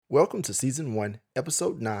Welcome to Season 1,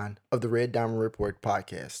 Episode 9 of the Red Diamond Report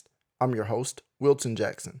podcast. I'm your host, Wilton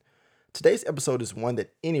Jackson. Today's episode is one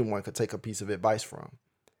that anyone could take a piece of advice from.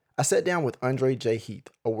 I sat down with Andre J. Heath,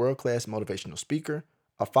 a world-class motivational speaker,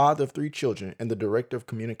 a father of 3 children, and the director of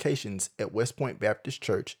communications at West Point Baptist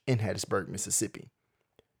Church in Hattiesburg, Mississippi.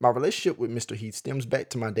 My relationship with Mr. Heath stems back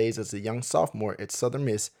to my days as a young sophomore at Southern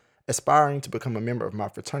Miss, aspiring to become a member of my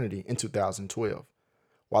fraternity in 2012.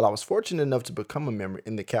 While I was fortunate enough to become a member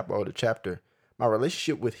in the Kappa Iota chapter, my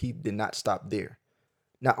relationship with Heath did not stop there.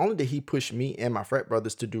 Not only did he push me and my frat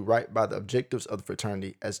brothers to do right by the objectives of the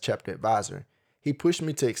fraternity as chapter advisor, he pushed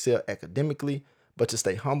me to excel academically, but to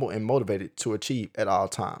stay humble and motivated to achieve at all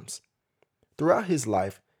times. Throughout his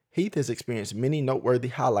life, Heath has experienced many noteworthy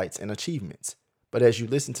highlights and achievements, but as you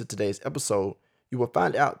listen to today's episode, you will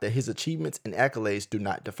find out that his achievements and accolades do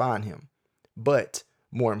not define him. But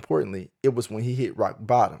more importantly, it was when he hit rock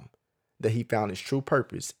bottom that he found his true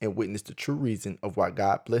purpose and witnessed the true reason of why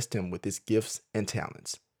God blessed him with his gifts and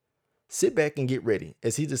talents. Sit back and get ready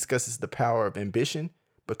as he discusses the power of ambition,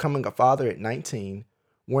 becoming a father at 19,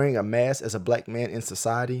 wearing a mask as a black man in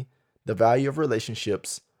society, the value of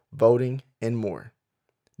relationships, voting, and more.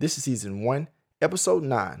 This is Season 1, Episode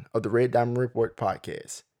 9 of the Red Diamond Report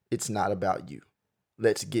podcast. It's not about you.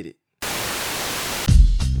 Let's get it.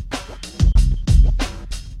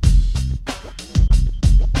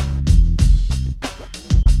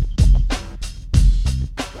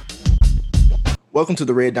 Welcome to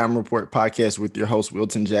the Red Diamond Report podcast with your host,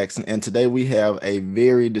 Wilton Jackson. And today we have a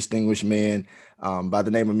very distinguished man by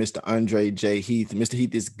the name of Mr. Andre J. Heath. Mr.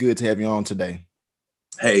 Heath, it's good to have you on today.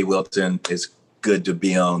 Hey, Wilton, it's good to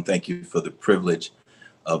be on. Thank you for the privilege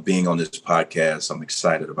of being on this podcast. I'm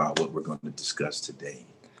excited about what we're going to discuss today.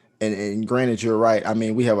 And granted, you're right. I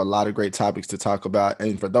mean, we have a lot of great topics to talk about.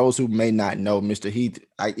 And for those who may not know, Mr. Heath,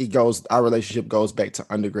 our relationship goes back to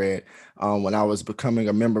undergrad. When I was becoming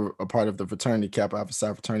a part of the fraternity, Kappa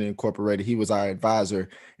Iota Fraternity Incorporated, he was our advisor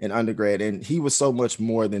in undergrad. And he was so much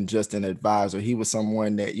more than just an advisor. He was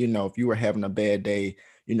someone that, if you were having a bad day,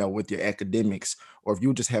 with your academics, or if you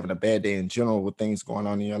were just having a bad day in general with things going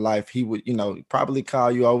on in your life, he would, probably call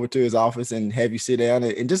you over to his office and have you sit down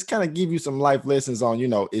and just kind of give you some life lessons on,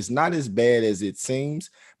 it's not as bad as it seems,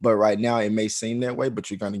 but right now it may seem that way, but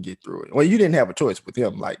you're going to get through it. Well, you didn't have a choice with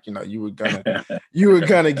him. You were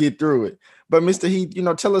gonna get through it. But Mr. Heath,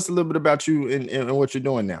 tell us a little bit about you and what you're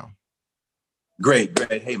doing now. Great.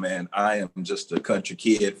 Hey, man, I am just a country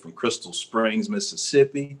kid from Crystal Springs,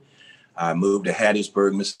 Mississippi. I moved to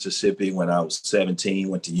Hattiesburg, Mississippi when I was 17,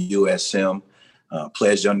 went to USM,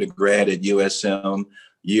 pledged undergrad at USM.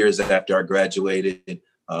 Years after I graduated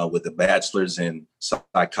with a bachelor's in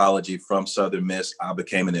psychology from Southern Miss, I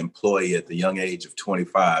became an employee at the young age of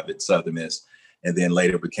 25 at Southern Miss, and then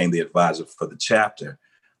later became the advisor for the chapter.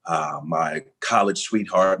 My college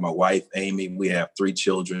sweetheart, my wife, Amy, we have 3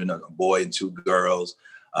 children, a boy and 2 girls.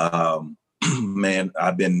 Man,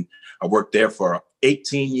 I worked there for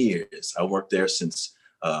 18 years. I worked there since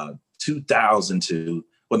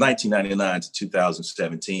 1999 to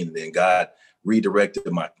 2017. And then God redirected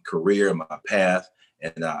my career and my path.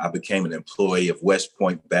 And I became an employee of West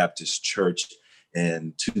Point Baptist Church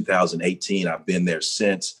in 2018. I've been there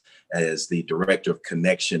since as the director of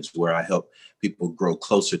connections, where I help people grow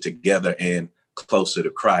closer together and closer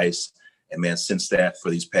to Christ. And man, since that,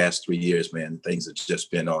 for these past 3 years, man, things have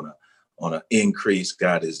just been on an increase.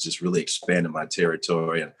 God has just really expanded my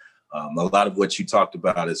territory. And a lot of what you talked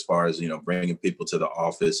about as far as, bringing people to the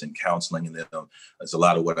office and counseling them, is a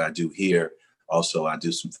lot of what I do here. Also, I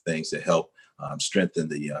do some things to help strengthen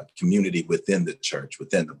the community within the church,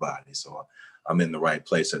 within the body. So I'm in the right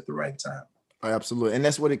place at the right time. Absolutely. And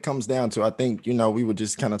that's what it comes down to. I think, we were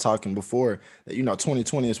just kind of talking before that,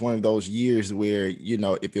 2020 is one of those years where,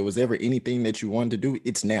 if it was ever anything that you wanted to do,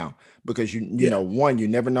 it's now, because one, you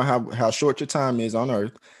never know how short your time is on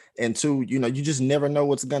earth. And 2, you just never know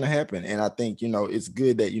what's going to happen. And I think, it's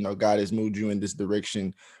good that, God has moved you in this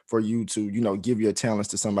direction for you to, give your talents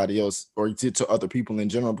to somebody else or to other people in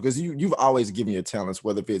general, because you've always given your talents,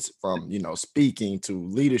 whether if it's from, speaking to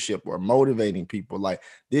leadership or motivating people. Like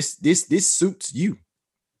this suits you.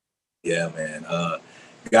 Yeah, man.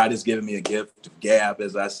 God has given me a gift of gab,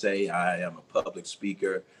 as I say. I am a public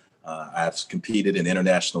speaker. I've competed in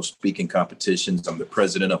international speaking competitions. I'm the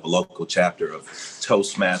president of a local chapter of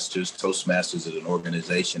Toastmasters. Toastmasters is an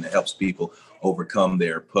organization that helps people overcome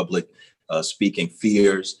their public speaking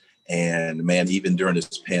fears. And man, even during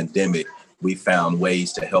this pandemic, we found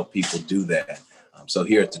ways to help people do that. So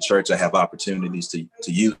here at the church, I have opportunities to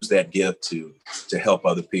use that gift to help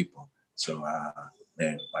other people. So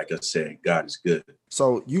And like I said, God is good.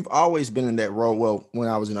 So you've always been in that role. Well, when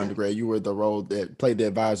I was in undergrad, you were the role that played the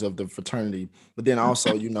advisor of the fraternity, but then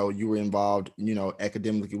also, you were involved,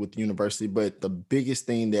 academically with the university. But the biggest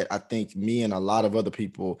thing that I think me and a lot of other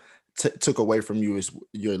people took away from you is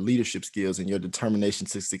your leadership skills and your determination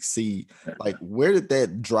to succeed. Like, where did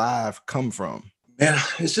that drive come from? Man,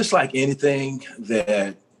 it's just like anything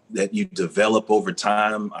that you develop over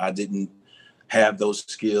time. I didn't have those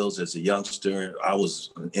skills as a youngster. I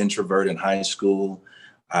was an introvert in high school.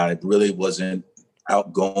 I really wasn't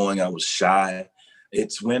outgoing. I was shy.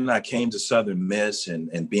 It's when I came to Southern Miss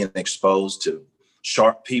and being exposed to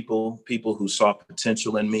sharp people who saw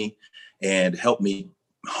potential in me and helped me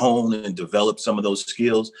hone and develop some of those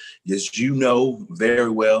skills. As you know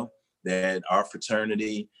very well, that our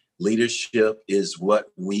fraternity leadership is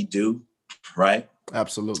what we do, right?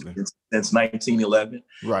 Absolutely. Since 1911.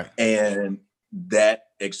 Right. And that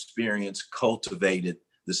experience cultivated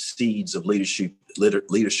the seeds of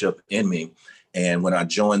leadership in me. And when I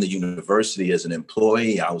joined the university as an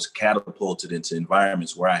employee, I was catapulted into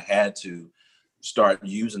environments where I had to start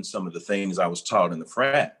using some of the things I was taught in the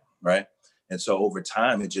frat, right? And so over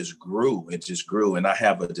time, it just grew. And I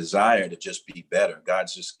have a desire to just be better.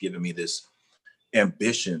 God's just given me this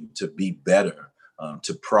ambition to be better,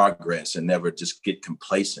 to progress and never just get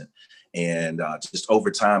complacent. And just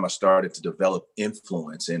over time, I started to develop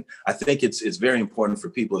influence. And I think it's very important for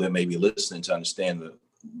people that may be listening to understand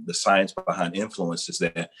the science behind influence is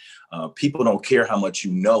that people don't care how much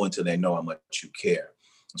you know until they know how much you care.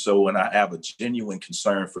 So when I have a genuine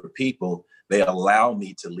concern for people, they allow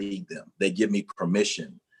me to lead them. They give me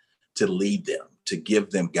permission to lead them, to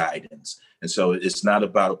give them guidance. And so it's not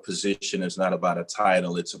about a position. It's not about a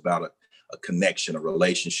title. It's about a connection, a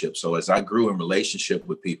relationship. So as I grew in relationship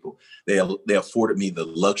with people, they afforded me the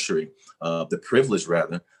luxury, the privilege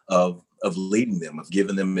rather, of leading them, of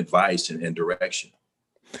giving them advice and direction.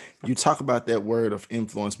 You talk about that word of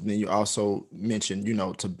influence, but then you also mentioned,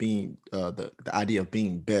 to being the idea of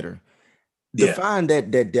being better. Define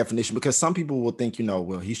that definition, because some people will think,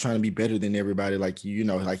 well, he's trying to be better than everybody, like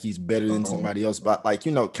like he's better than somebody else, but like,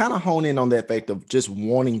 kind of hone in on that fact of just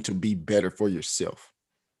wanting to be better for yourself.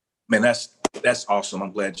 Man, that's awesome.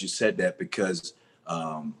 I'm glad you said that because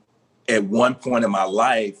at one point in my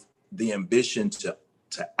life, the ambition to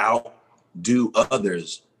outdo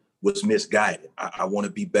others was misguided. I want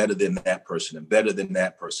to be better than that person and better than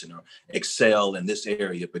that person, or excel in this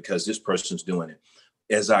area because this person's doing it.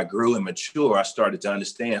 As I grew and mature, I started to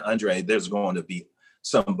understand, Andre, there's going to be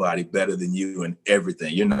somebody better than you in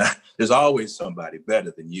everything. There's always somebody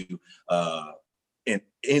better than you in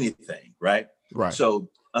anything, right? Right. So,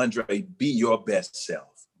 Andre, be your best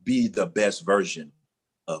self. Be the best version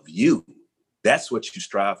of you. That's what you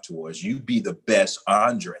strive towards. You be the best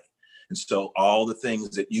Andre. And so all the things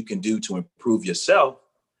that you can do to improve yourself,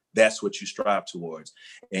 that's what you strive towards.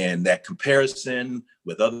 And that comparison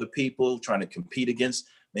with other people, trying to compete against,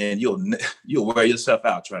 man, you'll wear yourself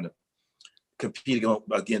out trying to compete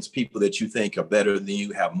against people that you think are better than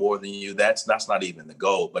you, have more than you. That's not even the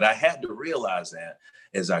goal. But I had to realize that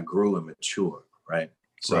as I grew and matured, right?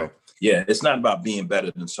 So, right. Yeah, it's not about being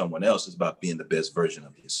better than someone else. It's about being the best version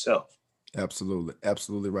of yourself. Absolutely.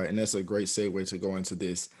 Absolutely right. And that's a great segue to go into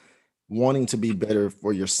this. Wanting to be better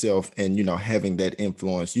for yourself and, having that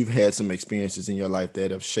influence. You've had some experiences in your life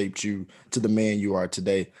that have shaped you to the man you are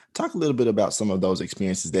today. Talk a little bit about some of those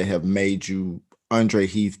experiences that have made you Andre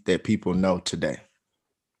Heath that people know today.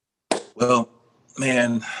 Well,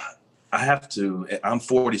 man, I'm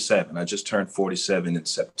 47. I just turned 47 in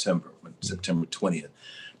September 20th.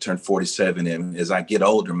 Turned 47. And as I get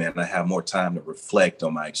older, man, I have more time to reflect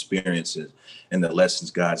on my experiences and the lessons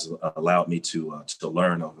God's allowed me to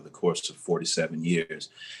learn over the course of 47 years.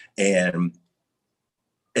 And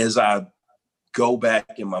as I go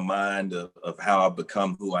back in my mind of how I've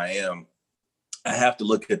become who I am, I have to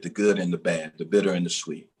look at the good and the bad, the bitter and the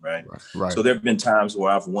sweet, right? Right. So there have been times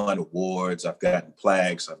where I've won awards, I've gotten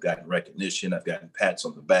plaques, I've gotten recognition, I've gotten pats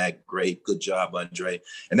on the back. Great, good job, Andre.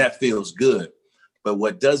 And that feels good. But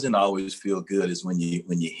what doesn't always feel good is when you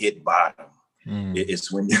hit bottom.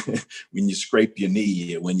 It's when you scrape your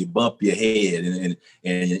knee, when you bump your head, and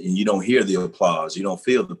you don't hear the applause, you don't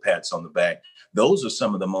feel the pats on the back. Those are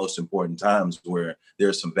some of the most important times where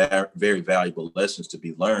there's some very valuable lessons to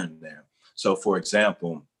be learned there. So, for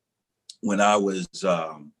example, when I was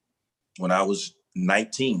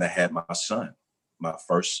 19, I had my son, my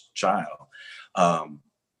first child.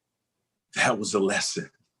 That was a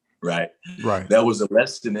lesson. Right. That was a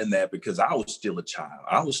lesson in that because I was still a child.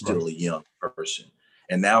 I was still a young person.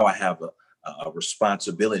 And now I have a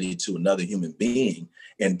responsibility to another human being,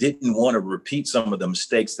 and didn't want to repeat some of the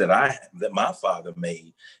mistakes that my father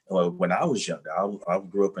made when I was younger. I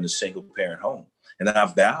grew up in a single parent home, and I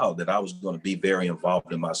vowed that I was going to be very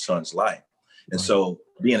involved in my son's life. And so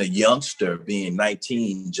being a youngster, being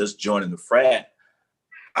 19, just joining the frat,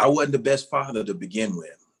 I wasn't the best father to begin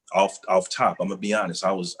with. Off top, I'm gonna be honest.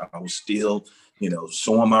 I was still,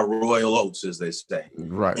 sowing my royal oats, as they say.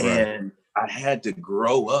 Right. And I had to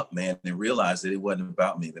grow up, man, and realize that it wasn't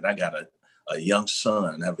about me. That I got a young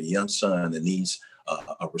son. I have a young son that needs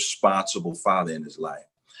a responsible father in his life.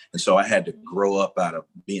 And so I had to grow up out of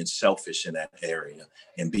being selfish in that area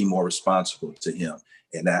and be more responsible to him.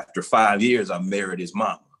 And after 5 years, I married his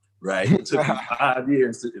mama. Right. It took me 5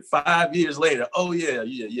 years. 5 years later, oh yeah,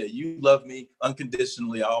 you love me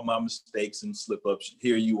unconditionally, all my mistakes and slip ups.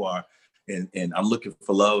 Here you are. And I'm looking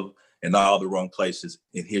for love in all the wrong places.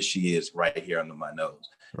 And here she is right here under my nose.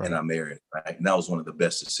 Right. And I married. Right. And that was one of the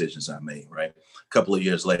best decisions I made. Right. A couple of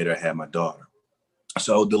years later, I had my daughter.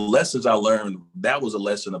 So the lessons I learned, that was a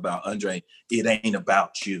lesson about, Andre, it ain't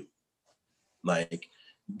about you. Like,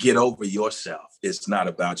 get over yourself. It's not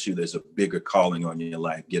about you. There's a bigger calling on your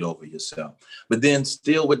life. Get over yourself. But then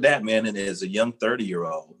still with that, man, and as a young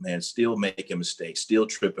 30-year-old, man, still making mistakes, still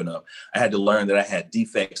tripping up, I had to learn that I had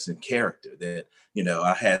defects in character, that,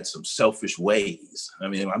 I had some selfish ways. I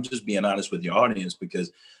mean, I'm just being honest with your audience,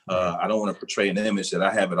 because I don't want to portray an image that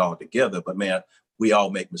I have it all together. But, man, we all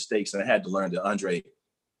make mistakes. And I had to learn that, Andre,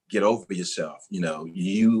 get over yourself.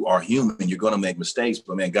 You are human. You're going to make mistakes.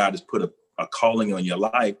 But, man, God has put a calling on your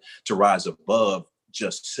life to rise above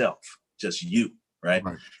just self, just you, right?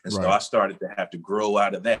 And so I started to have to grow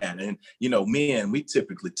out of that. And, men, we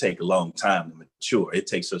typically take a long time to mature. It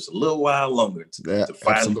takes us a little while longer to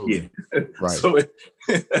finally get. Right. So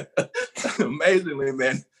amazingly,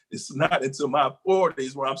 man, it's not until my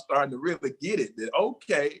 40s where I'm starting to really get it, that,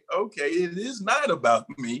 okay, it is not about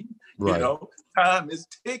me. Right. Time is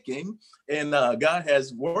ticking, and God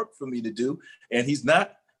has work for me to do, and he's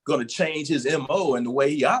not going to change his MO and the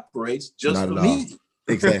way he operates just for me.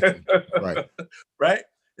 Exactly. Right. Right.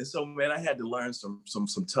 And so, man, I had to learn some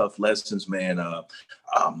tough lessons, man.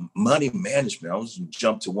 Money management. I was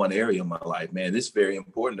jump to one area of my life, man. It's very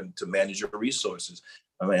important to manage your resources.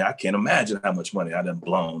 I mean, I can't imagine how much money I done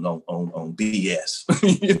blown on BS.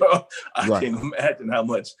 I can't imagine how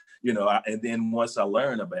much, and then once I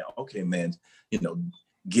learned about, okay, man,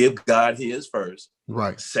 give God his first.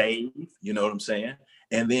 Right. Save, you know what I'm saying?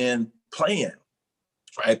 And then plan,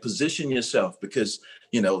 right? Position yourself, because,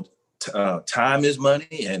 time is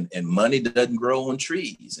money, and money doesn't grow on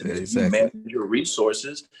trees. And if you manage your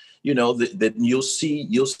resources, that you'll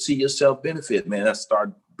see yourself benefit, man. I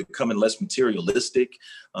started becoming less materialistic,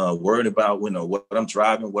 worried about, what I'm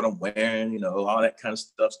driving, what I'm wearing, all that kind of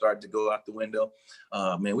stuff started to go out the window.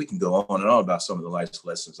 Man, we can go on and on about some of the life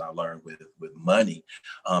lessons I learned with money.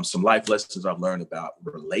 Some life lessons I've learned about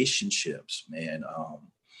relationships, man.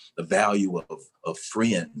 The value of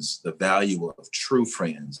friends, the value of true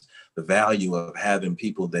friends, the value of having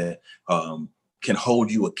people that can hold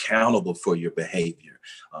you accountable for your behavior.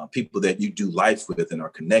 People that you do life with and are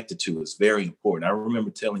connected to is very important. I remember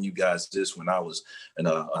telling you guys this when I was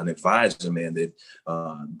an advisor, man, that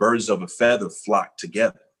birds of a feather flock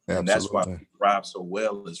together. And that's why we thrive so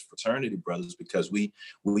well as fraternity brothers, because we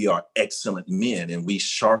are excellent men and we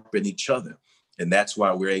sharpen each other. And that's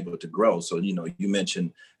why we're able to grow. So, you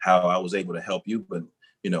mentioned how I was able to help you, but,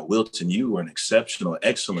 Wilton, you were an exceptional,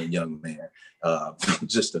 excellent young man,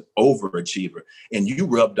 just an overachiever. And you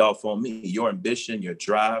rubbed off on me. Your ambition, your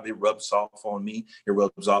drive, it rubs off on me. It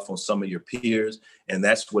rubs off on some of your peers. And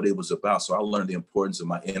that's what it was about. So I learned the importance of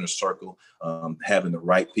my inner circle, having the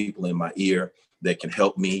right people in my ear that can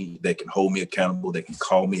help me, that can hold me accountable, that can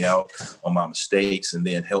call me out on my mistakes, and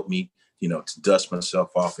then help me to dust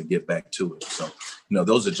myself off and get back to it. So,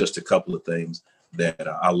 those are just a couple of things that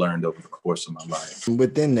I learned over the course of my life.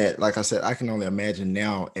 Within that, like I said, I can only imagine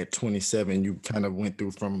now at 27, you kind of went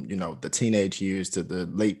through from, the teenage years to the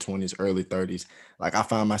late 20s, early 30s. Like, I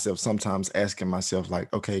find myself sometimes asking myself,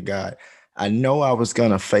 like, okay, God, I know I was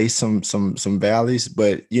going to face some valleys,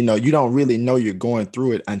 but, you don't really know you're going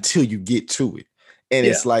through it until you get to it. And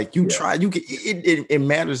it's like it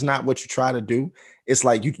matters not what you try to do. It's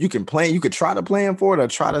like you can plan, you could try to plan for it, or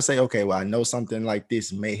try to say, okay, well, I know something like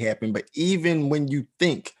this may happen. But even when you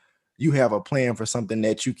think you have a plan for something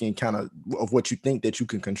that you can of what you think that you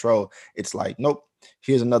can control, it's like, nope,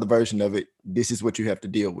 here's another version of it. This is what you have to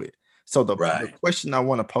deal with. So the question I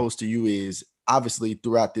want to pose to you is, obviously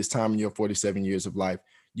throughout this time in your 47 years of life,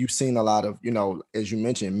 you've seen a lot of, as you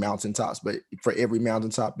mentioned, mountaintops, but for every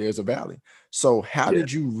mountaintop, there's a valley. So how Yeah,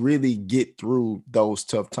 did you really get through those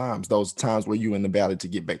tough times, those times where you in the valley to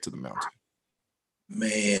get back to the mountain?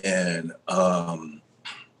 man.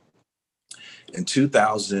 In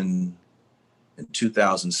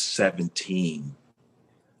 2017,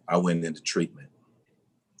 I went into treatment,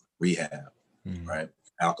 rehab, right?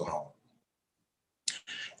 Alcohol.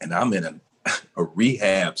 And I'm in a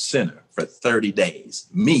rehab center for 30 days.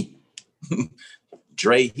 Me,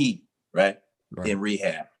 Dre Heath, right? Right. In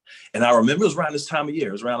rehab. And I remember it was around this time of year,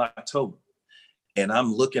 it was around October. And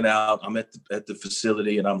I'm looking out, I'm at the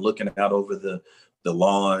facility, and I'm looking out over the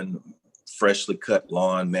lawn, freshly cut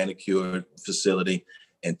lawn, manicured facility,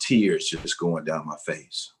 and tears just going down my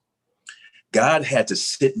face. God had to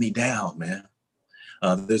sit me down, man.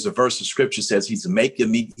 There's a verse of scripture says, He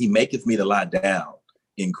maketh me to lie down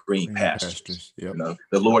in green pastures. Yep.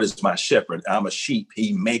 The Lord is my shepherd. I'm a sheep.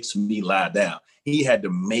 He makes me lie down. He had to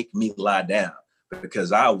make me lie down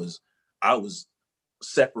because I was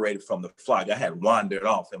separated from the flock. I had wandered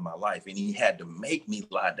off in my life, and He had to make me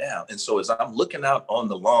lie down. And so as I'm looking out on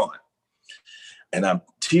the lawn and I'm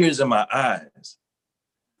tears in my eyes,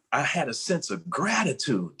 I had a sense of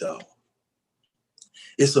gratitude, though.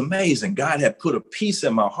 It's amazing. God had put a peace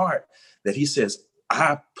in my heart that He says,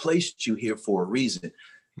 I placed you here for a reason.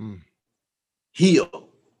 Heal,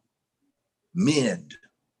 mend,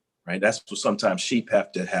 right? That's what sometimes sheep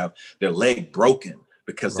have to have their leg broken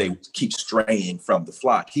because they keep straying from the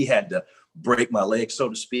flock. He had to break my leg, so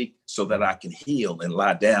to speak, so that I can heal and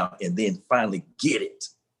lie down and then finally get it.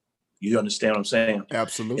 You understand what I'm saying?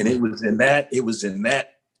 Absolutely. And it was in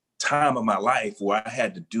that time of my life where I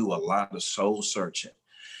had to do a lot of soul searching,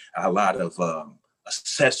 a lot of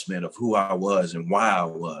assessment of who I was and why I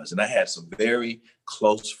was. And I had some very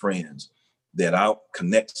close friends that I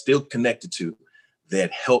still connected to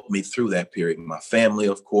that helped me through that period. My family,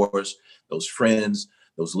 of course, those friends,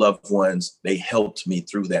 those loved ones, they helped me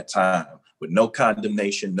through that time with no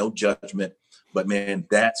condemnation, no judgment. But man,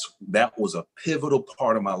 that was a pivotal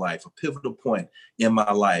part of my life, a pivotal point in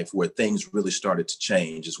my life where things really started to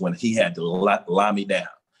change, is when He had to lie me down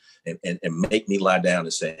and make me lie down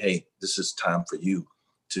and say, hey, this is time for you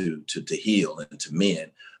to heal and to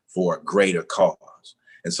mend for a greater cause.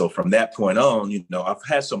 And so from that point on, I've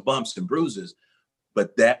had some bumps and bruises,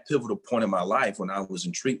 but that pivotal point in my life when I was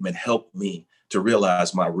in treatment helped me to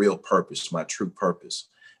realize my real purpose, my true purpose.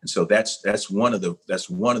 And so that's one of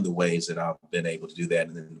the ways that I've been able to do that.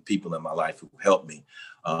 And then the people in my life who helped me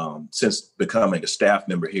since becoming a staff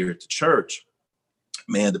member here at the church,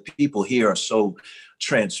 man, the people here are so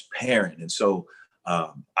transparent and so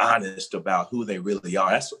honest about who they really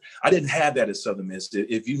are. I didn't have that at Southern Miss.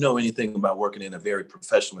 If you know anything about working in a very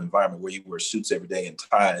professional environment where you wear suits every day and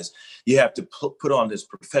ties, you have to put on this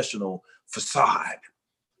professional facade,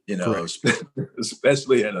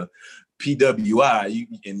 especially at a PWI,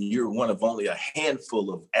 and you're one of only a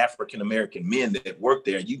handful of African-American men that work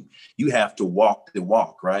there. You have to walk the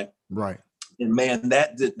walk, right? Right. And man,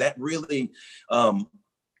 that really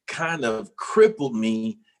kind of crippled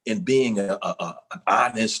me in being an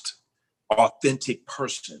honest, authentic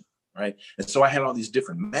person, right? And so I had all these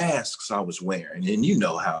different masks I was wearing, and you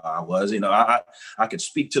know how I was. I could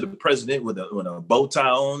speak to the president with a bow tie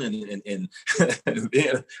on, and then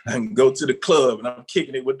I can go to the club and I'm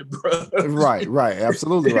kicking it with the brothers. Right,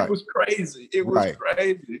 absolutely right. It was crazy. It was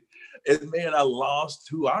crazy. And man, I lost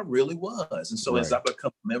who I really was. And so as I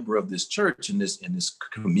become a member of this church and this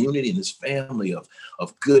community and this family of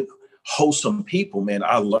good, wholesome people, man,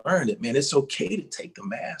 I learned that, man, it's okay to take the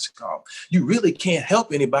mask off. You really can't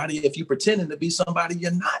help anybody if you're pretending to be somebody you're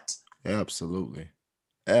not. Absolutely.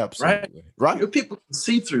 Right. People can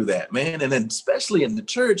see through that, man. And then especially in the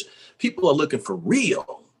church, people are looking for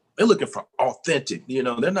real. They're looking for authentic.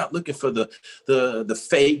 They're not looking for the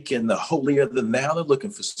fake and the holier than thou. They're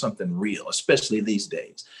looking for something real, especially these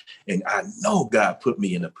days. And I know God put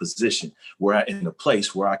me in a position in a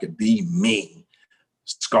place where I could be me,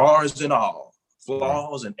 scars and all,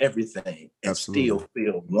 flaws and everything, and still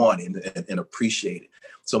feel wanted and appreciated.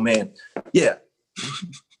 So, man, yeah,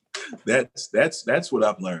 that's what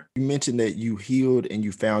I've learned. You mentioned that you healed and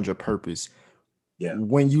you found your purpose. Yeah.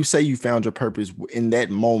 When you say you found your purpose in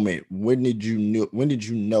that moment, when did you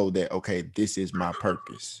know that, okay, this is my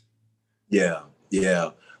purpose? Yeah.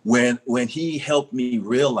 When He helped me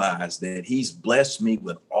realize that He's blessed me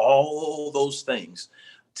with all those things,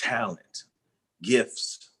 talent,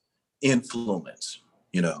 gifts, influence,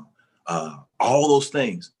 all those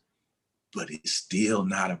things, but it's still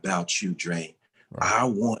not about you, Dre. Right. I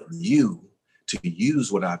want you to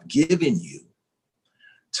use what I've given you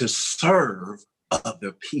to serve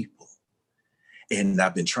other people. And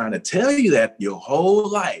I've been trying to tell you that your whole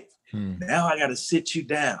life. Now I got to sit you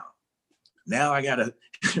down. Now I got to,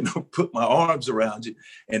 put my arms around you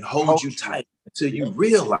and hold you tight until you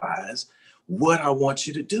realize what I want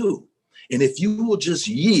you to do. And if you will just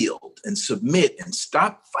yield and submit and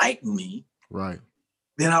stop fighting me, right,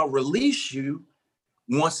 then I'll release you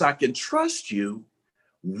once I can trust you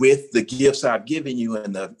with the gifts I've given you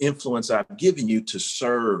and the influence I've given you to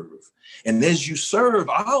serve. And as you serve,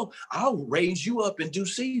 I'll raise you up in due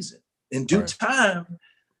season. In due time,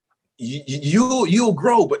 you'll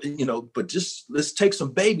grow, but just let's take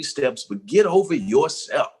some baby steps, but get over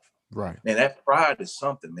yourself. Right. And that pride is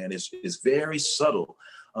something, man. It's very subtle.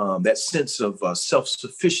 That sense of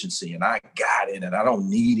self-sufficiency, and I got it, and I don't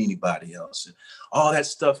need anybody else, and all that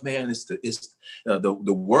stuff, man.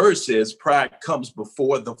 The word says pride comes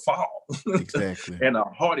before the fall, exactly, and a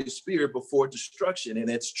haughty spirit before destruction, and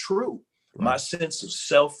it's true. Right. My sense of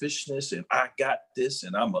selfishness, and I got this,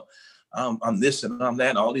 and I'm this, and I'm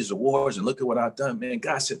that, and all these awards, and look at what I've done, man.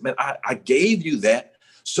 God said, man, I gave you that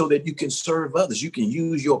so that you can serve others. You can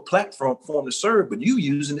use your platform to serve, but you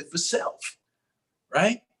using it for self.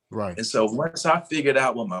 Right. And so once I figured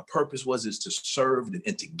out what my purpose was, is to serve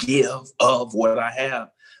and to give of what I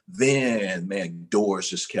have, then, man, doors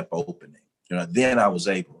just kept opening. Then I was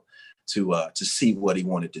able to see what he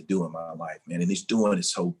wanted to do in my life, man. And he's doing it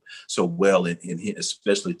so well,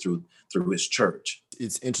 especially through his church.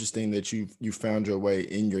 It's interesting that you found your way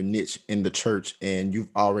in your niche in the church, and you've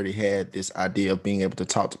already had this idea of being able to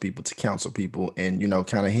talk to people, to counsel people, and,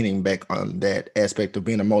 kind of hitting back on that aspect of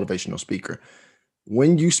being a motivational speaker.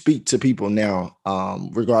 When you speak to people now,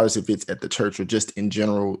 regardless if it's at the church or just in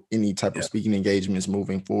general, any type of speaking engagements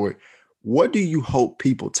moving forward, what do you hope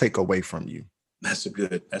people take away from you? That's a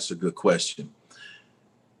good question.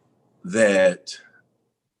 That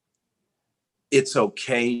it's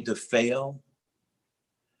okay to fail.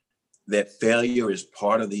 That failure is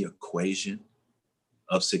part of the equation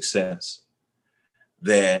of success.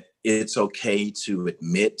 That it's okay to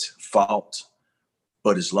admit fault.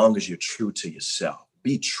 But as long as you're true to yourself,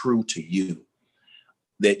 be true to you,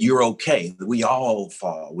 that you're okay. We all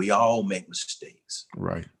fall. We all make mistakes.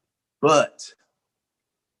 Right. But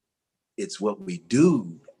it's what we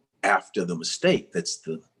do after the mistake that's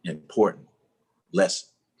the important lesson.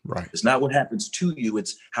 Right. It's not what happens to you.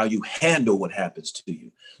 It's how you handle what happens to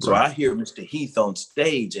you. So I hear Mr. Heath on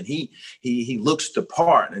stage, and he looks the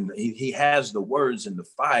part, and he has the words and the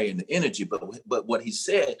fire and the energy. But what he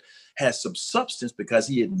said has some substance, because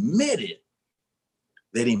he admitted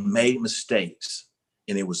that he made mistakes.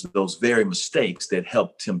 And it was those very mistakes that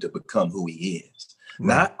helped him to become who he is. Right.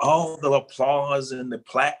 Not all the applause and the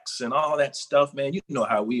plaques and all that stuff, man. You know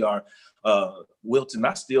how we are. Wilton,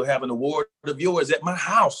 I still have an award of yours at my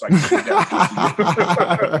house.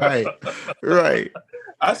 Right.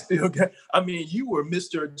 I still got, you were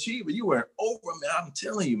Mr. Achiever. You were over, man. I'm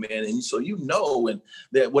telling you, man. And so, and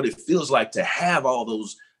that what it feels like to have all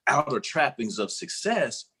those outer trappings of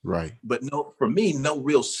success. Right. But for me, no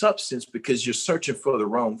real substance, because you're searching for the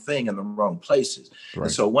wrong thing in the wrong places. Right.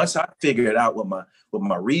 And so once I figured out what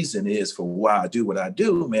my reason is for why I do what I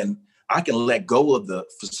do, man, I can let go of the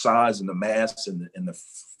facades and the masks and the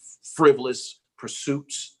frivolous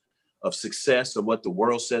pursuits of success, of what the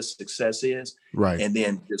world says success is. Right. And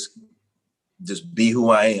then just be who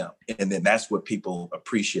I am. And then that's what people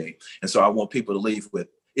appreciate. And so I want people to leave with,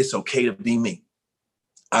 it's okay to be me.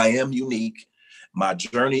 I am unique. My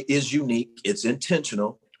journey is unique. It's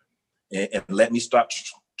intentional. And let me stop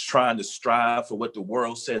trying to strive for what the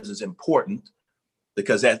world says is important,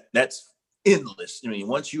 because that's endless.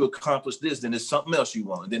 Once you accomplish this, then there's something else you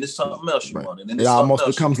want, and then there's something else you want, and then it almost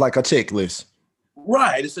becomes like a checklist.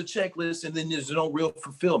 Right, it's a checklist, and then there's no real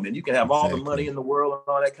fulfillment. You can have all the money in the world and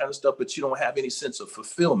all that kind of stuff, but you don't have any sense of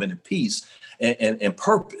fulfillment and peace and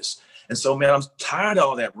purpose. And so, man, I'm tired of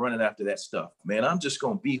all that running after that stuff, man. I'm just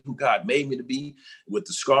going to be who God made me to be, with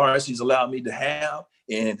the scars he's allowed me to have,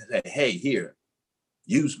 and say, hey, here,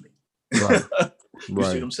 use me. Right. See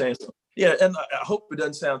what I'm saying? So, yeah, and I hope it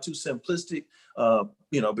doesn't sound too simplistic,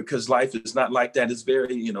 because life is not like that. It's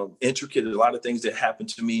very, intricate. There's a lot of things that happen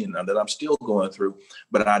to me and that I'm still going through.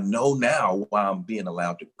 But I know now why I'm being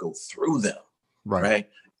allowed to go through them. Right?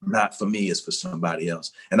 Not for me, it's for somebody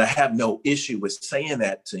else. And I have no issue with saying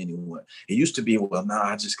that to anyone. It used to be, well, no,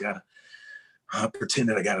 I just got to pretend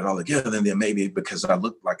that I got it all together. And then maybe because I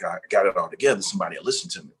look like I got it all together, somebody will listen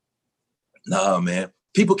to me. No, man.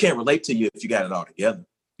 People can't relate to you if you got it all together.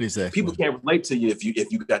 Exactly. People can't relate to you if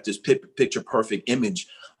you got this picture perfect image,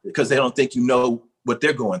 because they don't think you know what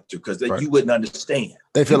they're going through, because you wouldn't understand.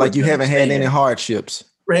 They feel like you haven't had any hardships.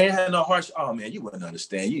 ain't had no harsh. Oh man, you wouldn't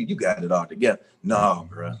understand. You got it all together. No,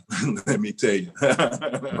 bro. Let me tell you.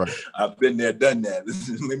 Right. I've been there, done that.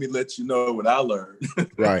 Let me let you know what I learned.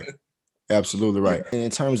 Right. Absolutely right. And in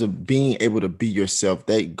terms of being able to be yourself,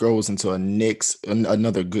 that goes into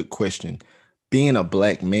another good question. Being a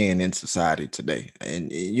Black man in society today, and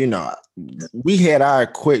we had our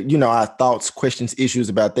our thoughts, questions, issues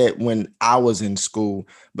about that when I was in school.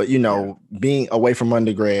 But being away from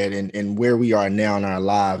undergrad and where we are now in our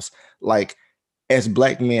lives, like as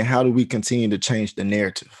Black men, how do we continue to change the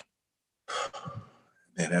narrative?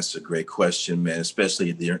 Man, that's a great question, man.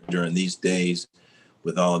 Especially during these days,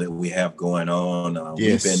 with all that we have going on,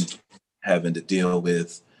 we've been Yes. having to deal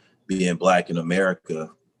with being Black in America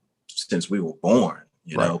since we were born,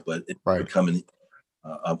 Right. but it's Right. becoming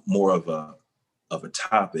more of a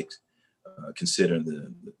topic, considering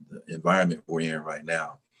the environment we're in right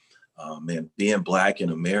now. Man, being Black in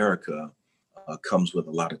America comes with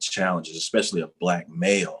a lot of challenges, especially a Black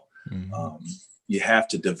male. Mm-hmm. You have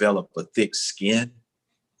to develop a thick skin,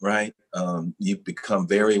 right? You become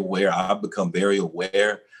very aware. I've become very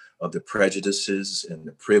aware of the prejudices and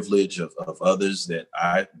the privilege of others that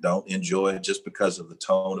I don't enjoy just because of the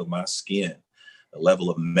tone of my skin. The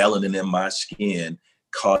level of melanin in my skin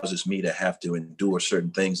causes me to have to endure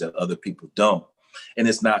certain things that other people don't. And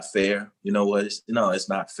it's not fair. You know what? It's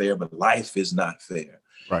not fair, but life is not fair.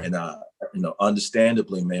 Right. And,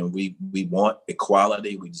 understandably, man, we want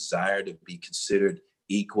equality. We desire to be considered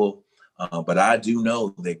equal. But I do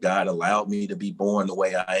know that God allowed me to be born the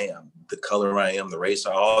way I am, the color I am, the race,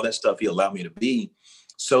 all that stuff he allowed me to be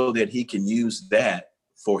so that he can use that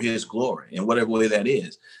for his glory in whatever way that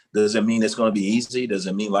is. Does it mean it's going to be easy? Does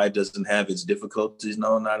it mean life doesn't have its difficulties?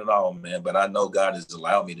 No, not at all, man. But I know God has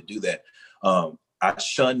allowed me to do that. I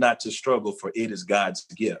shun not to struggle, for it is God's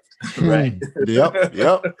gift, right?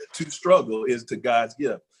 Yep. To struggle is to God's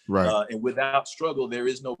gift. Right. And without struggle, there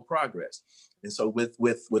is no progress. And so with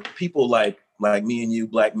people like me and you,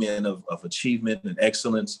 Black men of achievement and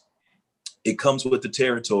excellence, it comes with the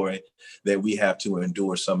territory that we have to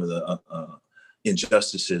endure some of the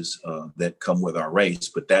injustices that come with our race.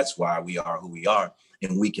 But that's why we are who we are.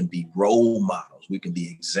 And we can be role models. We can be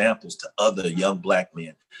examples to other young Black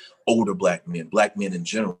men, older Black men in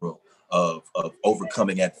general, of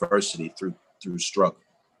overcoming adversity through struggle.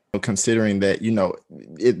 Considering that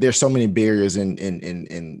there's so many barriers in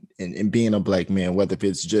being a Black man, whether if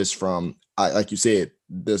it's just from like you said,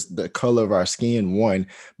 the color of our skin, one,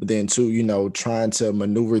 but then two, trying to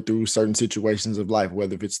maneuver through certain situations of life,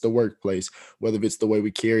 whether if it's the workplace, whether if it's the way we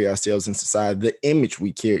carry ourselves in society, the image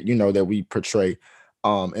we carry, that we portray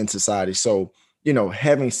in society. So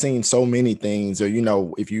having seen so many things, or,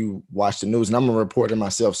 if you watch the news, and I'm a reporter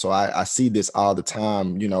myself, so I see this all the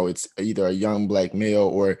time, it's either a young Black male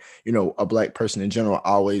or, a Black person in general,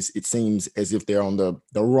 always, it seems as if they're on the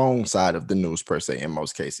wrong side of the news per se, in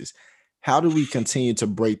most cases. How do we continue to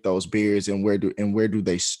break those barriers, and where do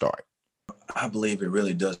they start? I believe it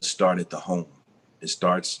really does start at the home. It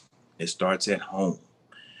starts at home.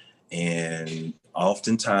 And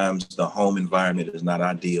oftentimes the home environment is not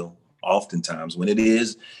ideal. Oftentimes when it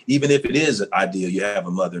is, even if it is ideal, you have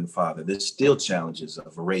a mother and father, there's still challenges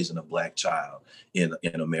of raising a Black child in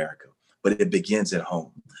America, but it begins at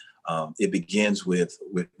home. It begins with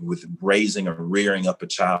raising or rearing up a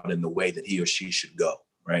child in the way that he or she should go,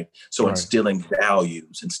 right? So Right. instilling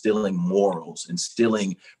values, instilling morals,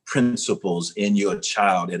 instilling principles in your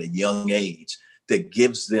child at a young age that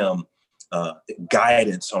gives them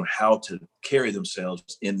guidance on how to carry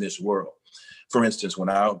themselves in this world. For instance, when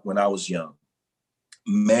I was young,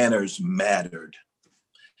 manners mattered.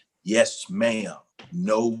 Yes, ma'am.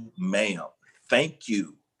 No, ma'am. Thank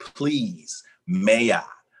you. Please. May I?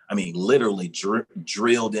 I mean, literally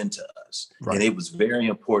drilled into us. Right. And it was very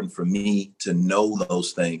important for me to know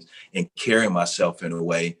those things and carry myself in a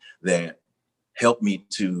way that helped me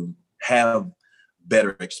to have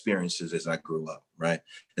better experiences as I grew up, right?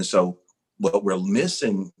 And so what we're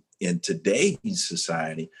missing in today's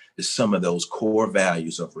society is some of those core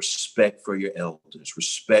values of respect for your elders,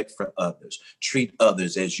 respect for others, treat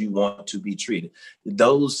others as you want to be treated.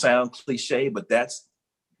 Those sound cliche, but that's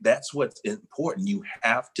what's important. You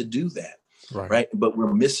have to do that, right? But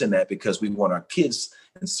we're missing that because we want our kids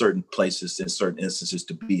in certain places, in certain instances,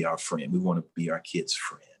 to be our friend. We want to be our kids'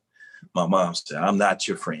 friend. My mom said, "I'm not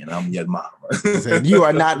your friend. I'm your mama." Said, "You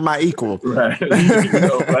are not my equal." Right.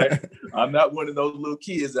 Right. I'm not one of those little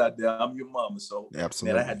kids out there. I'm your mama. So,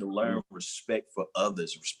 absolutely, man, I had to learn respect for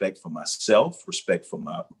others, respect for myself, respect for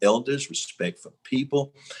my elders, respect for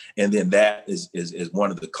people. And then that is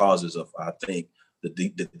one of the causes of, I think,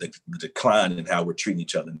 the decline in how we're treating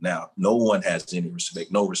each other now. No one has any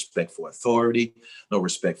respect, no respect for authority, no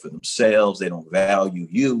respect for themselves. They don't value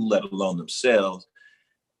you, let alone themselves.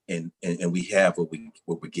 And we have what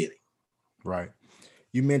we're getting. Right.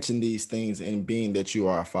 You mentioned these things, and being that you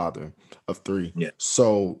are a father of 3. Yeah.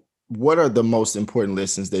 So what are the most important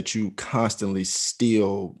lessons that you constantly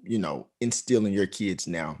still, instill in your kids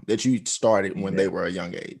now that you started when they were a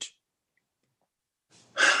young age?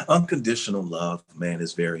 Unconditional love, man,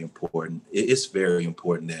 is very important. It's very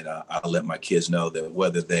important that I let my kids know that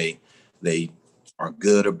whether they are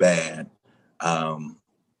good or bad, I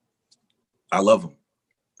love them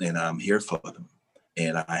and I'm here for them.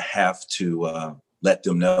 And I have to let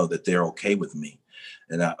them know that they're okay with me.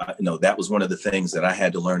 And that was one of the things that I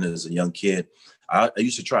had to learn as a young kid. I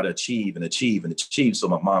used to try to achieve so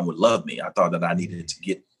my mom would love me. I thought that I needed to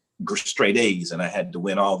get straight A's and I had to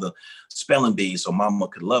win all the spelling bees so mama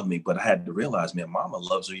could love me. But I had to realize, man, mama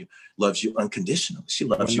loves you unconditionally. She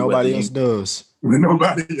loves when you nobody else does. When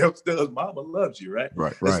nobody else does, mama loves you, right?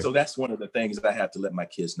 Right. And so that's one of the things that I have to let my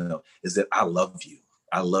kids know is that I love you.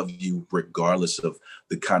 I love you regardless of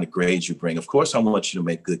the kind of grades you bring. Of course, I want you to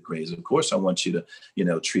make good grades. Of course, I want you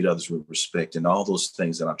to, treat others with respect and all those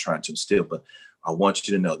things that I'm trying to instill. But I want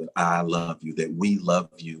you to know that I love you, that we love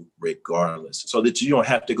you regardless, so that you don't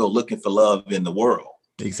have to go looking for love in the world.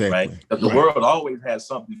 Exactly. Right? Because the world always has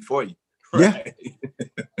something for you. Right?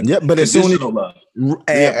 Yeah. But as soon as love.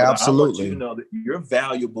 Absolutely. I want you to know that you're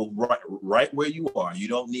valuable right where you are. You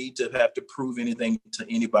don't need to have to prove anything to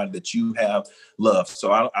anybody that you have love.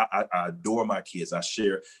 So I adore my kids. I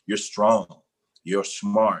share, you're strong, you're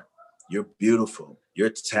smart, you're beautiful, you're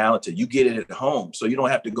talented. You get it at home. So you don't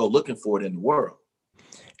have to go looking for it in the world.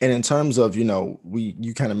 And in terms of, you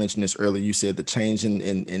kind of mentioned this earlier, you said the change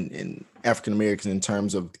in African Americans in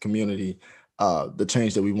terms of the community, the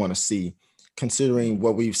change that we want to see, considering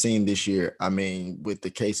what we've seen this year. I mean, with the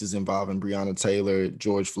cases involving Breonna Taylor,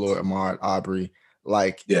 George Floyd, Ahmaud Arbery,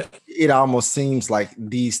 it almost seems like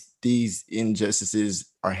these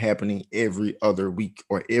injustices are happening every other week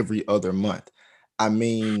or every other month. I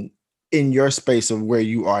mean, in your space of where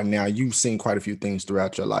you are now, you've seen quite a few things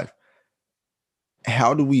throughout your life.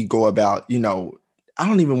 How do we go about, I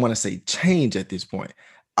don't even want to say change at this point.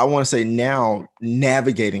 I want to say now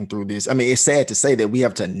navigating through this. I mean, it's sad to say that we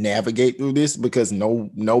have to navigate through this because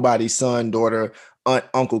nobody's son, daughter, aunt,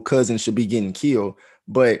 uncle, cousin should be getting killed.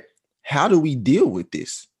 But how do we deal with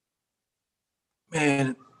this?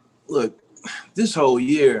 Man, look, this whole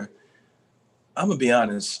year, I'm going to be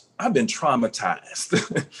honest, I've been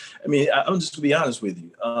traumatized. I mean, I'm just going to be honest with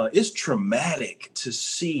you. It's traumatic to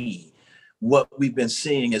see what we've been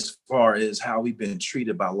seeing as far as how we've been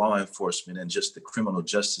treated by law enforcement and just the criminal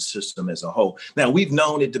justice system as a whole. Now, we've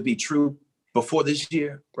known it to be true before this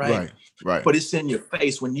year, right? Right. But it's in your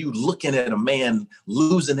face when you looking at a man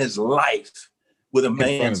losing his life with a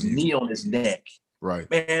man's knee on his neck. Right.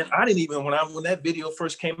 Man, I didn't even, when that video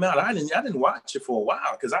first came out, I didn't watch it for a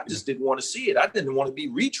while because I just didn't want to see it. I didn't want to be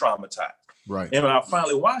re-traumatized. Right. And when I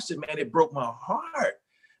finally watched it, man, it broke my heart.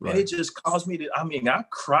 And it just caused me to, I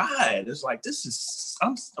cried. It's like,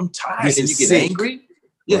 I'm tired. And you get angry.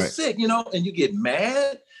 You're sick, and you get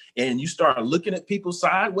mad and you start looking at people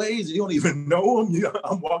sideways. And you don't even know them.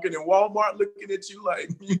 I'm walking in Walmart looking at you like,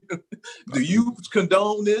 do you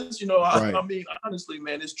condone this? I mean, honestly,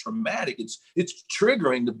 man, it's traumatic. It's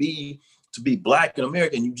triggering to be Black in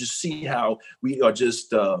America. And you just see how we are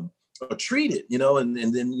just, are treated, and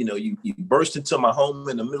then, you burst into my home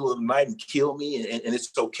in the middle of the night and kill me and it's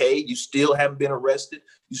okay. You still haven't been arrested.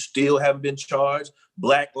 You still haven't been charged.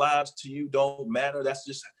 Black lives to you don't matter. That's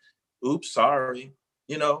just, oops, sorry.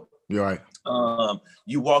 You're right.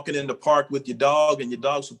 You walking in the park with your dog and your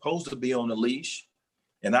dog's supposed to be on a leash.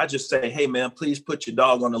 And I just say, hey man, please put your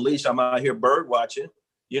dog on the leash. I'm out here bird watching.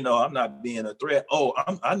 I'm not being a threat. Oh,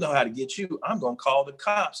 I know how to get you. I'm going to call the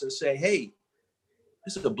cops and say, hey,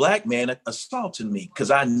 this is a Black man assaulting me because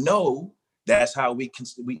I know that's how we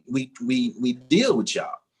deal with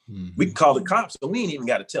y'all. Mm-hmm. We can call the cops, so we ain't even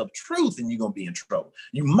got to tell the truth, and you're gonna be in trouble.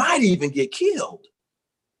 You might even get killed.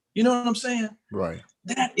 You know what I'm saying? Right.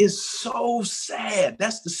 That is so sad.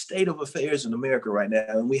 That's the state of affairs in America right now,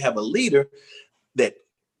 and we have a leader that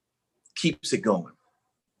keeps it going.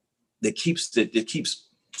 That keeps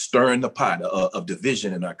stirring the pot of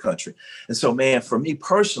division in our country. And so, man, for me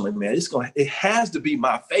personally, man, it has to be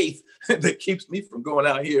my faith that keeps me from going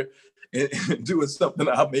out here and doing something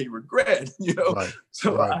I may regret, Right.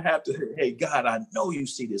 So Right. I have to, hey, God, I know you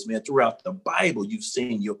see this, man. Throughout the Bible, you've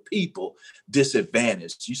seen your people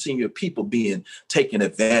disadvantaged. You've seen your people being taken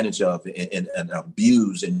advantage of and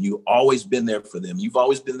abused, and you've always been there for them. You've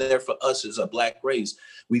always been there for us as a Black race.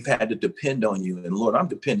 We've had to depend on you. And Lord, I'm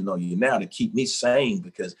depending on you now to keep me sane,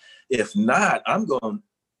 because if not, I'm going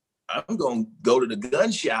to go to the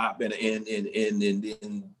gun shop and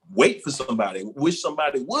wait for somebody, wish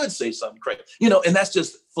somebody would say something crazy, and that's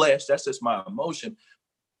just flesh. That's just my emotion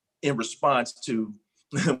in response to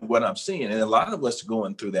what I'm seeing. And a lot of us are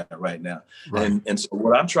going through that right now. Right. And so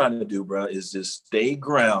what I'm trying to do, bro, is just stay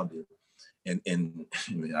grounded. And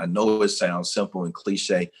I know it sounds simple and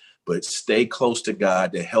cliche, but stay close to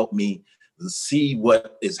God to help me see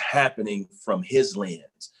what is happening from his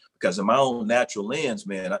lens. Because in my own natural lens,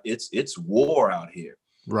 man, it's war out here.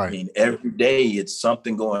 Right. I mean, every day it's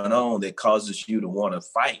something going on that causes you to want to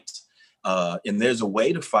fight. And there's a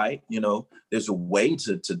way to fight, there's a way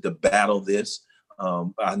to battle this.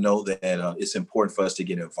 I know that it's important for us to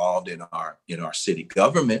get involved in our city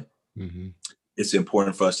government. Mm-hmm. It's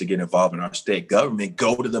important for us to get involved in our state government,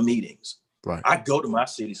 go to the meetings. Right. I go to my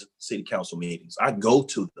city council meetings. I go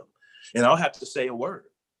to them, and I don't have to say a word.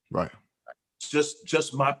 Right.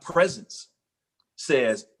 Just my presence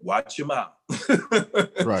says, watch your mouth.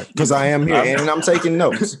 Right. Because I am here and I'm taking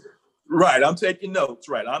notes. Right. I'm taking notes.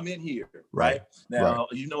 Right. I'm in here. Right. Now, right.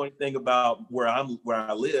 You know anything about where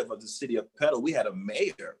I live, of the city of Petal, we had a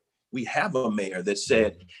mayor. We have a mayor that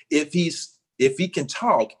said, if he can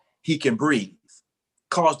talk, he can breathe.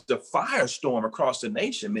 Caused a firestorm across the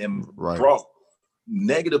nation, man. Right. Brought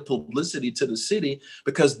negative publicity to the city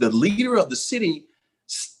because the leader of the city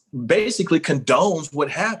basically condones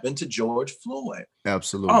what happened to George Floyd.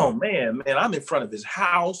 Absolutely. Oh man, I'm in front of his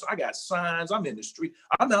house. I got signs. I'm in the street.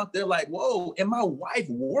 I'm out there like, whoa. And my wife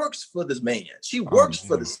works for this man. She works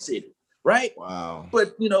for the city, right? Wow.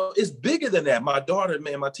 But it's bigger than that. My daughter,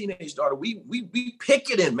 man, my teenage daughter, we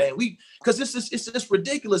picketing, man. Because it's just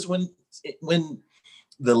ridiculous when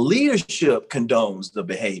the leadership condones the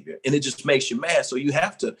behavior, and it just makes you mad. So you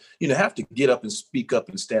have to get up and speak up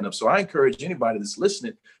and stand up. So I encourage anybody that's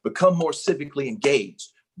listening, become more civically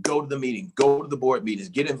engaged. Go to the meeting, go to the board meetings,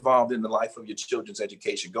 get involved in the life of your children's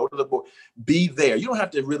education, go to the board, be there. You don't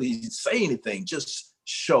have to really say anything, just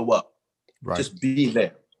show up. Right. Just be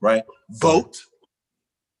there, right? Vote.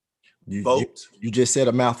 Vote. You just said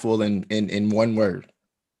a mouthful in one word.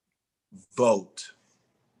 Vote.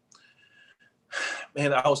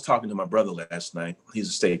 Man, I was talking to my brother last night. He's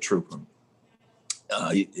a state trooper.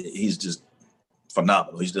 He's just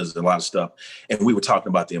phenomenal. He does a lot of stuff. And we were talking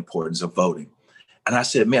about the importance of voting. And I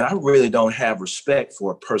said, man, I really don't have respect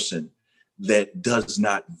for a person that does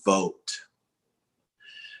not vote.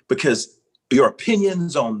 Because your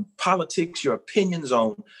opinions on politics, your opinions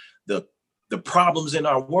on the problems in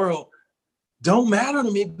our world don't matter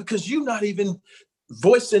to me, because you're not even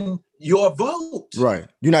voicing your vote. Right.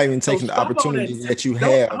 You're not even taking the opportunity that you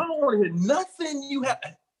have. I don't want to hear nothing you have.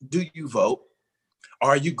 Do you vote?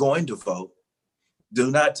 Are you going to vote? Do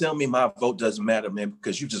not tell me my vote doesn't matter, man,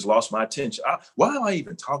 because you just lost my attention. Why am I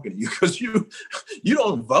even talking to you? Because you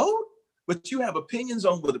don't vote, but you have opinions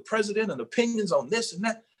on the president and opinions on this and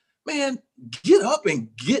that. Man, get up and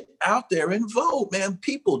get out there and vote, man.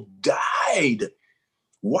 People died,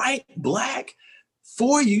 white, black,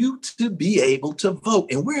 for you to be able to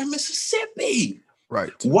vote. And we're in Mississippi.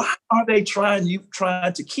 Right. Why are they trying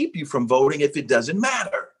to keep you from voting if it doesn't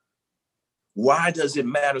matter? Why does it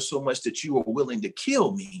matter so much that you are willing to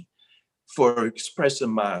kill me for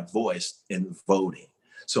expressing my voice in voting?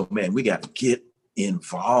 So, man, we got to get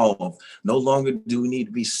involved. No longer do we need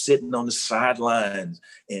to be sitting on the sidelines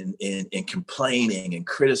and complaining and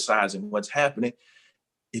criticizing what's happening.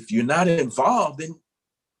 If you're not involved, then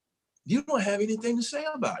you don't have anything to say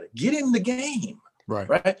about it. Get in the game.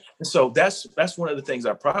 Right. And so that's one of the things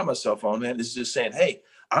I pride myself on, man, is just saying, hey,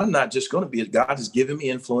 I'm not just going to be, God has given me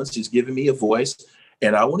influence. He's given me a voice,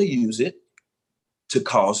 and I want to use it to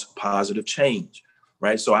cause positive change.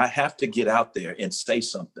 Right. So I have to get out there and say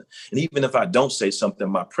something. And even if I don't say something,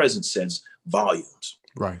 my presence says volumes.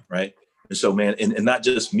 Right. Right. And so, man, and not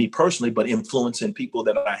just me personally, but influencing people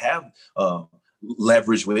that I have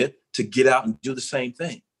leverage with to get out and do the same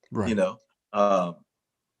thing. Right.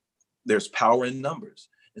 There's power in numbers.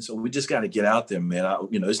 And so we just got to get out there, man.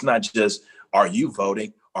 It's not just, are you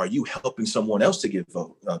voting? Are you helping someone else to get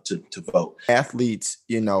to vote? Athletes,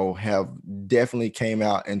 have definitely came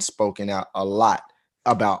out and spoken out a lot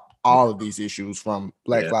about all of these issues, from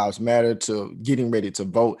Black Lives Matter to getting ready to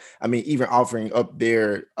vote. I mean, even offering up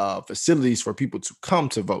their facilities for people to come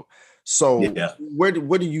to vote. So Yeah, what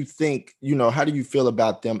do you think, how do you feel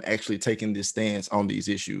about them actually taking this stance on these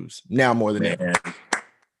issues now more than ever? man.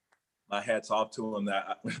 My hat's off to them.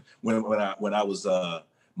 That when I was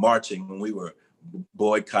marching, when we were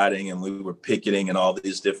boycotting and we were picketing and all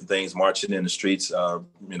these different things, marching in the streets,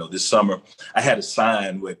 this summer, I had a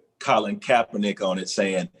sign with Colin Kaepernick on it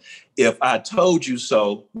saying, "If I told you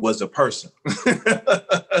so" was a person.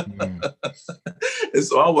 Mm. And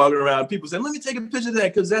so I'm walking around, people saying, "Let me take a picture of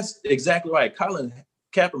that," because that's exactly right. Colin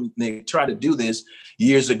Kaepernick tried to do this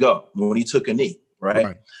years ago when he took a knee, right?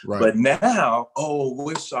 Right, right, But now, oh,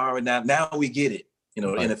 we're sorry. Now we get it. The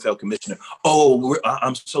right. NFL commissioner. Oh,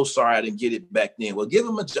 I'm so sorry I didn't get it back then. Well, give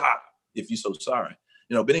him a job if you're so sorry.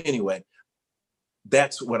 But anyway,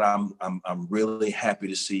 that's what I'm really happy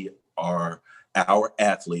to see our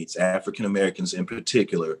athletes, African Americans in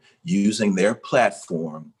particular, using their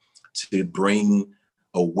platform to bring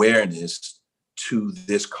awareness to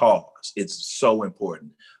this cause. It's so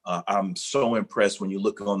important. I'm so impressed when you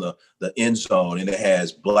look on the end zone and it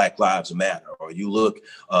has Black Lives Matter, or you look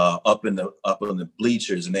up in the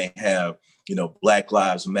bleachers and they have Black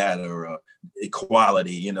Lives Matter,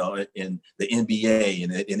 equality, in the NBA,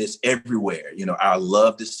 and it's everywhere. I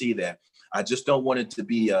love to see that. I just don't want it to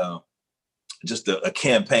be just a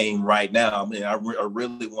campaign right now. I mean, I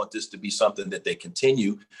really want this to be something that they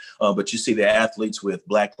continue. But you see the athletes with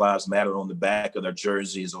Black Lives Matter on the back of their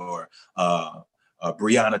jerseys, or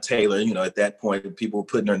Breonna Taylor, at that point, people were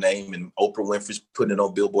putting her name, and Oprah Winfrey's putting it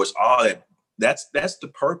on billboards, all that. That's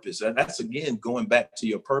the purpose. And that's, again, going back to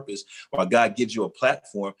your purpose, while God gives you a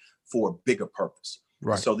platform for a bigger purpose.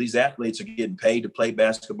 Right. So these athletes are getting paid to play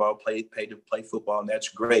basketball, paid to play football, and that's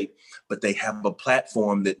great. But they have a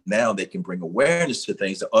platform that now they can bring awareness to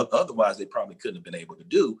things that otherwise they probably couldn't have been able to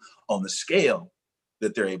do on the scale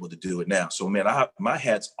that they're able to do it now. So, man, my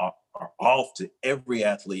hats are off to every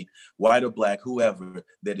athlete, white or Black, whoever,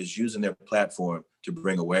 that is using their platform to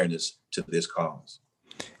bring awareness to this cause.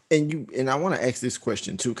 And I want to ask this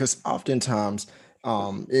question too, because oftentimes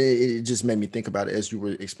it just made me think about it as you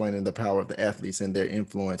were explaining the power of the athletes and their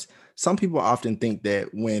influence. Some people often think that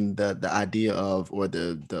when the idea of, or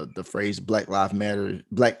the phrase Black Lives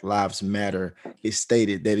Matter is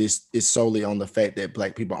stated, that it's solely on the fact that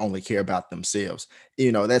Black people only care about themselves.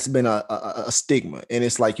 That's been a stigma, and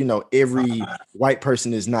it's like, every white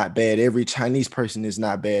person is not bad, every Chinese person is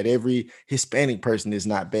not bad, every Hispanic person is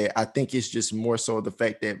not bad. I think it's just more so the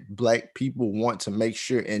fact that Black people want to make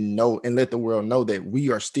sure and know and let the world know that we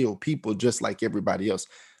are still people just like everybody else.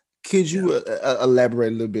 Could you elaborate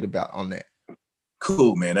a little bit on that?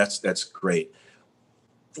 Cool, man. That's great.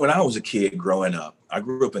 When I was a kid growing up, I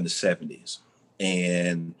grew up in the 70s,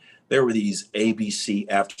 and there were these ABC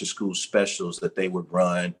after school specials that they would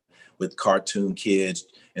run with cartoon kids.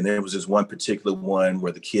 And there was this one particular one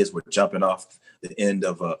where the kids were jumping off the end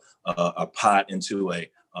of a pot into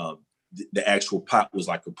the actual pot was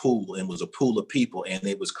like a pool, and was a pool of people. And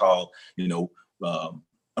it was called,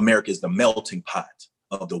 America's the melting pot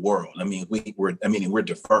of the world. I mean, we're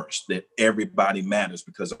diverse, that everybody matters,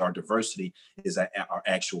 because our diversity is our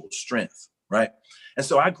actual strength, right? And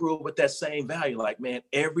so I grew up with that same value, like, man,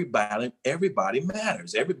 everybody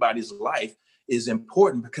matters. Everybody's life is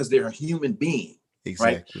important because they're a human being.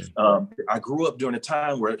 Exactly. Right. I grew up during a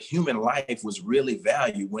time where human life was really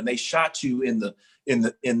valued. When they shot you in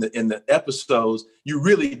the episodes, you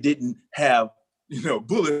really didn't have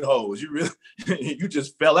bullet holes. You really you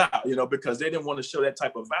just fell out, because they didn't want to show that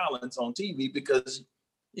type of violence on TV, because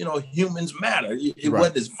humans matter. It Right.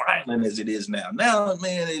 wasn't as violent as it is now. Now,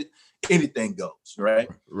 man, anything goes. Right.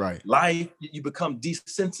 Right. Life, you become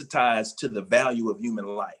desensitized to the value of human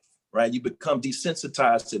life. Right. You become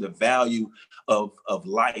desensitized to the value of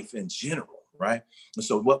life in general. Right. And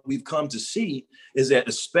so what we've come to see is that,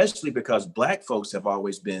 especially because Black folks have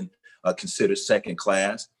always been considered second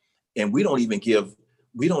class, and we don't even give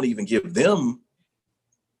them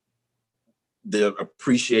the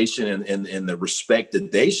appreciation and the respect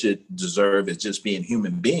that they should deserve as just being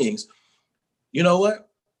human beings. You know what?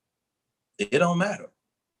 It don't matter.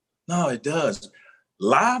 No, it does.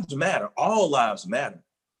 Lives matter. All lives matter.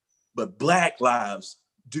 But Black lives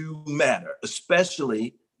do matter,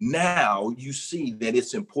 especially now. You see that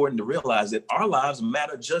it's important to realize that our lives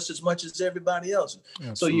matter just as much as everybody else.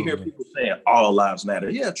 Absolutely. So you hear people saying all lives matter.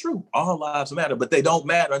 Yeah, true. All lives matter, but they don't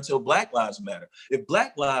matter until Black lives matter. If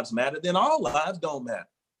Black lives matter, then all lives don't matter.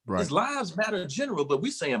 Right. Because lives matter in general, but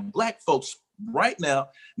we're saying Black folks right now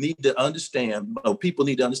need to understand, people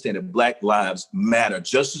need to understand that Black lives matter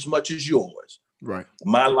just as much as yours. Right.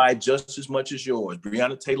 My life just as much as yours.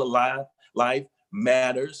 Breonna Taylor life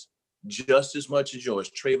matters just as much as yours.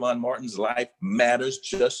 Trayvon Martin's life matters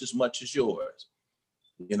just as much as yours.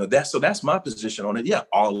 That's my position on it. Yeah,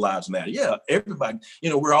 all lives matter. Yeah, everybody,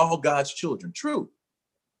 we're all God's children. True.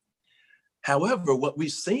 However, what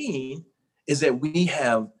we've seen is that we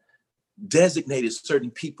have designated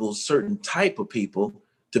certain people, certain type of people,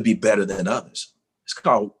 to be better than others. It's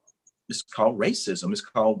called racism. It's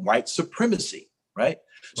called white supremacy, right?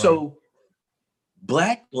 So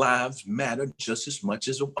Black lives matter just as much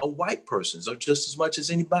as a white person's, or just as much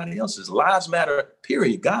as anybody else's. Lives matter,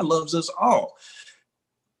 period. God loves us all.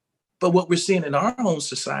 But what we're seeing in our own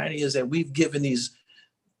society is that we've given these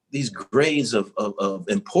grades of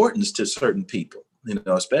importance to certain people,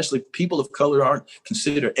 especially people of color aren't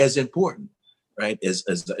considered as important, right,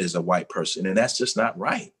 as a white person. And that's just not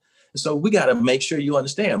right. And so we got to make sure you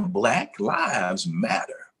understand Black lives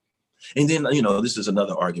matter. And then, this is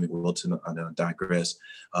another argument, Wilton, I'm going to digress.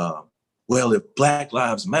 Well, if Black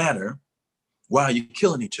lives matter, why are you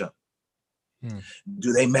killing each other?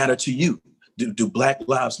 Do they matter to you? Do Black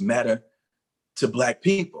lives matter to Black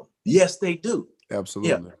people? Yes, they do.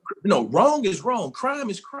 Absolutely. Yeah. Wrong is wrong. Crime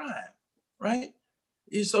is crime, right?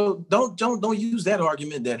 So don't use that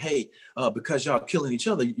argument that, hey, because y'all killing each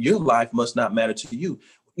other, your life must not matter to you.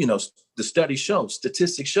 The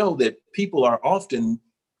statistics show that people are often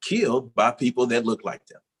killed by people that look like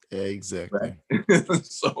them. Yeah, exactly. Right?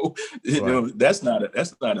 So that's not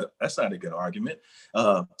a good argument.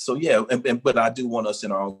 But I do want us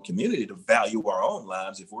in our own community to value our own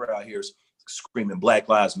lives. If we're out here screaming Black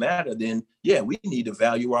Lives Matter, then we need to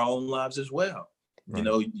value our own lives as well. Right.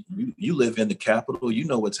 You live in the capital. You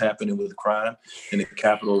know what's happening with crime in the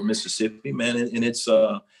capital of Mississippi, man, and it's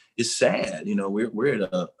sad. We're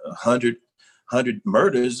at 100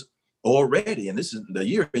 murders already, and this is the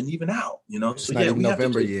year isn't even out. It's not even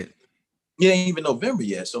November yet. It ain't even November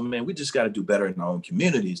yet. So man, we just got to do better in our own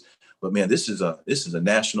communities. But man, this is a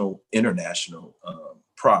national, international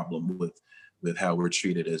problem with how we're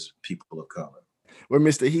treated as people of color. Well,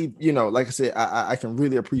 Mr. Heath, like I said, I can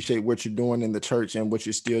really appreciate what you're doing in the church and what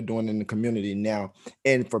you're still doing in the community now.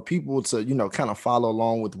 And for people to, kind of follow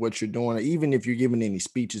along with what you're doing, even if you're giving any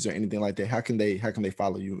speeches or anything like that, how can they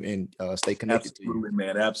follow you and stay connected to you? Absolutely,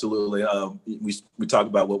 man. Absolutely. We talk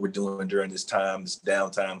about what we're doing during this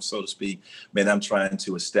downtime, so to speak. Man, I'm trying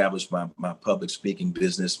to establish my public speaking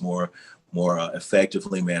business more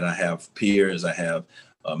effectively, man. I have peers, I have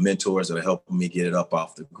mentors that are helping me get it up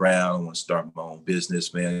off the ground. I want to start my own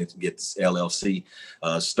business, man, to get this LLC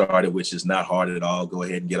started, which is not hard at all. Go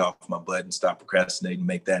ahead and get off my butt and stop procrastinating,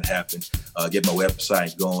 make that happen, get my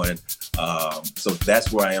website going. So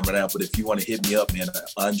that's where I am right now. But if you want to hit me up, man,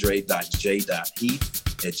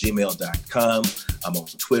 andre.j.heath@gmail.com. I'm on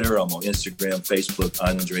Twitter, I'm on Instagram, Facebook,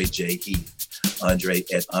 Andre J. Heath. Andre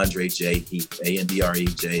at Andre J. Heath,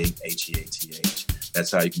 AndreJHeath. That's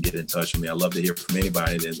how you can get in touch with me. I love to hear from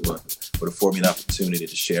anybody that would afford me an opportunity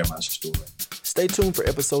to share my story. Stay tuned for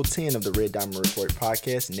episode 10 of the Red Diamond Report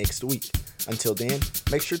podcast next week. Until then,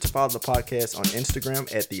 make sure to follow the podcast on Instagram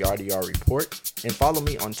at the RDR Report and follow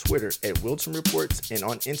me on Twitter at Wilton Reports and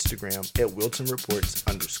on Instagram at Wilton Reports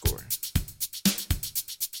 _.